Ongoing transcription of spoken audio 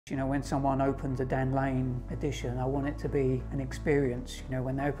You know, when someone opens a Dan Lane edition, I want it to be an experience. You know,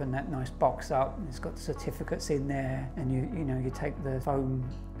 when they open that nice box up, and it's got the certificates in there, and you take the foam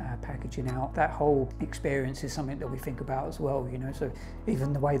packaging out. That whole experience is something that we think about as well. You know, so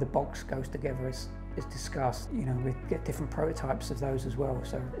even the way the box goes together is discussed. You know, we get different prototypes of those as well.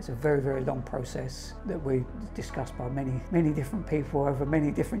 So it's a very, very long process that we discussed by many different people over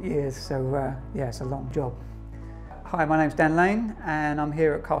many different years. So yeah, it's a long job. Hi, my name's Dan Lane, and I'm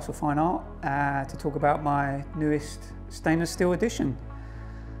here at Castle Fine Art to talk about my newest stainless steel edition.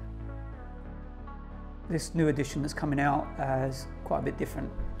 This new edition that's coming out is quite a bit different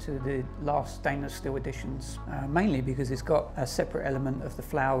to the last stainless steel editions, mainly because it's got a separate element of the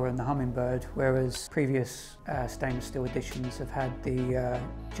flower and the hummingbird, whereas previous stainless steel editions have had the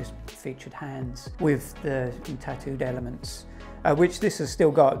just featured hands with the tattooed elements. Which this has still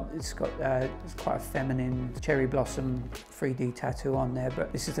got. It's quite a feminine cherry blossom 3D tattoo on there,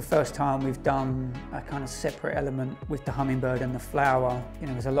 but this is the first time we've done a kind of separate element with the hummingbird and the flower. You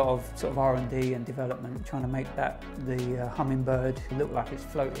know, there's a lot of sort of R&D and development trying to make the hummingbird look like it's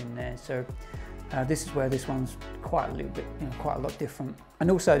floating there. So this is where this one's quite a little bit, quite a lot different. And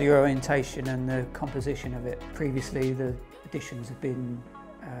also the orientation and the composition of it. Previously the editions have been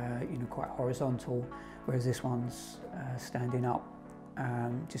quite horizontal, whereas this one's standing up.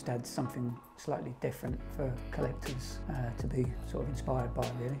 Just adds something slightly different for collectors to be sort of inspired by,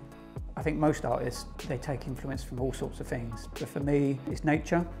 really. I think most artists, they take influence from all sorts of things, but for me it's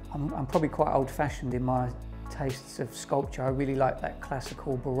nature. I'm probably quite old-fashioned in my tastes of sculpture. I really like that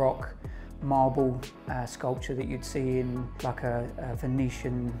classical Baroque marble sculpture that you'd see in like a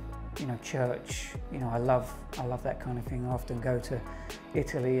Venetian church. I love that kind of thing. I often go to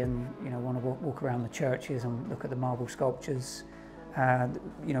Italy and want to walk around the churches and look at the marble sculptures.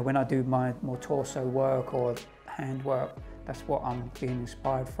 When I do my more torso work or hand work, that's what I'm being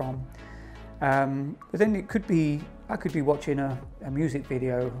inspired from. But then I could be watching a music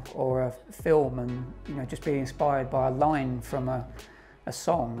video or a film and just being inspired by a line from a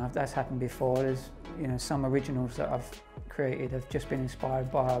song. That's happened before. There's some originals that I've created have just been inspired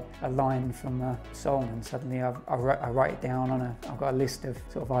by a line from a song, and suddenly I write it down on I've got a list of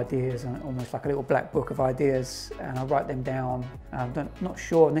sort of ideas, and almost like a little black book of ideas, and I write them down. I'm not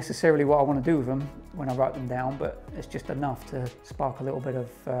sure necessarily what I want to do with them when I write them down, but it's just enough to spark a little bit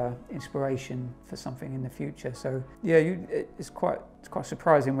of inspiration for something in the future. So yeah, it's quite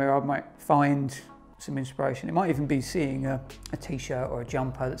surprising where I might find some inspiration. It might even be seeing a t-shirt or a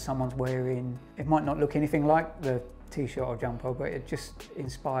jumper that someone's wearing. It might not look anything like the t-shirt or jumper, but it just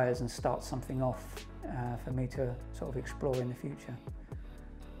inspires and starts something off for me to sort of explore in the future.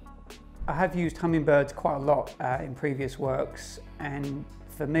 I have used hummingbirds quite a lot in previous works, and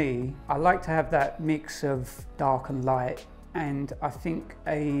for me, I like to have that mix of dark and light. And I think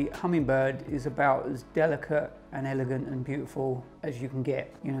a hummingbird is about as delicate and elegant and beautiful as you can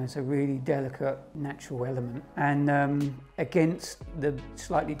get. It's a really delicate, natural element. And against the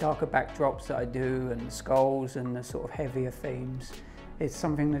slightly darker backdrops that I do, and the skulls and the sort of heavier themes, it's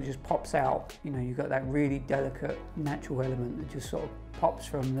something that just pops out. You've got that really delicate, natural element that just sort of pops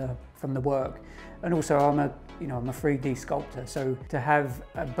from the work. And also I'm a 3D sculptor, so to have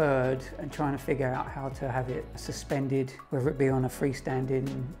a bird and trying to figure out how to have it suspended, whether it be on a freestanding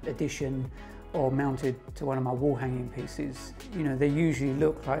edition or mounted to one of my wall hanging pieces, they usually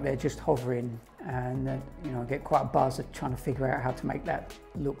look like they're just hovering, and I get quite a buzz of trying to figure out how to make that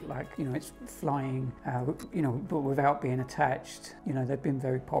look like it's flying, but without being attached. They've been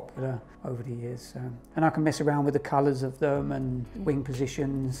very popular over the years, and I can mess around with the colours of them and wing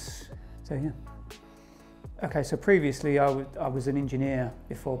positions. So yeah. Okay, so previously I was an engineer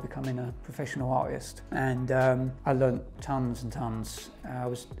before becoming a professional artist, and I learnt tons and tons. I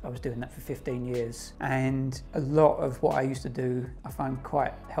was doing that for 15 years, and a lot of what I used to do I find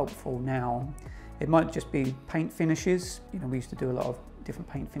quite helpful now. It might just be paint finishes. We used to do a lot of different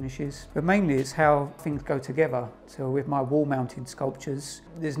paint finishes, but mainly it's how things go together. So with my wall mounted sculptures,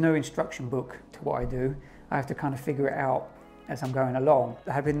 there's no instruction book to what I do. I have to kind of figure it out as I'm going along.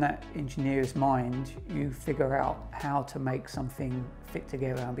 Having that engineer's mind, you figure out how to make something fit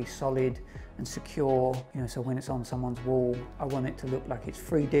together and be solid and secure. So when it's on someone's wall, I want it to look like it's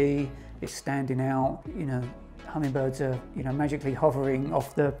 3D, it's standing out. Hummingbirds are magically hovering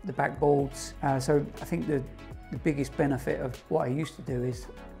off the backboards. So I think the biggest benefit of what I used to do is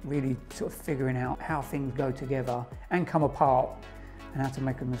really sort of figuring out how things go together and come apart, and how to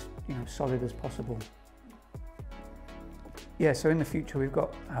make them as solid as possible. Yeah, so in the future I've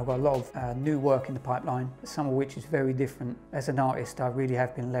got a lot of new work in the pipeline, some of which is very different. As an artist, I really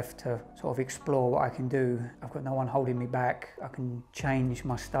have been left to sort of explore what I can do. I've got no one holding me back. I can change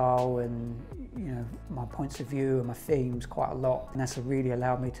my style and, you know, my points of view and my themes quite a lot, and that's really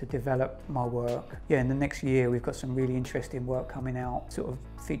allowed me to develop my work. Yeah, in the next year we've got some really interesting work coming out, sort of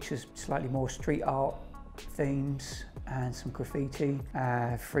features slightly more street art themes and some graffiti,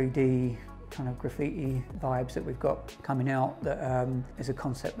 3D kind of graffiti vibes that we've got coming out. That is a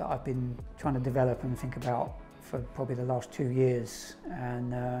concept that I've been trying to develop and think about for probably the last 2 years,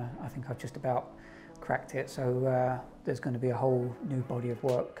 and I think I've just about cracked it. So there's going to be a whole new body of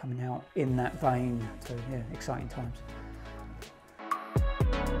work coming out in that vein. So yeah, exciting times.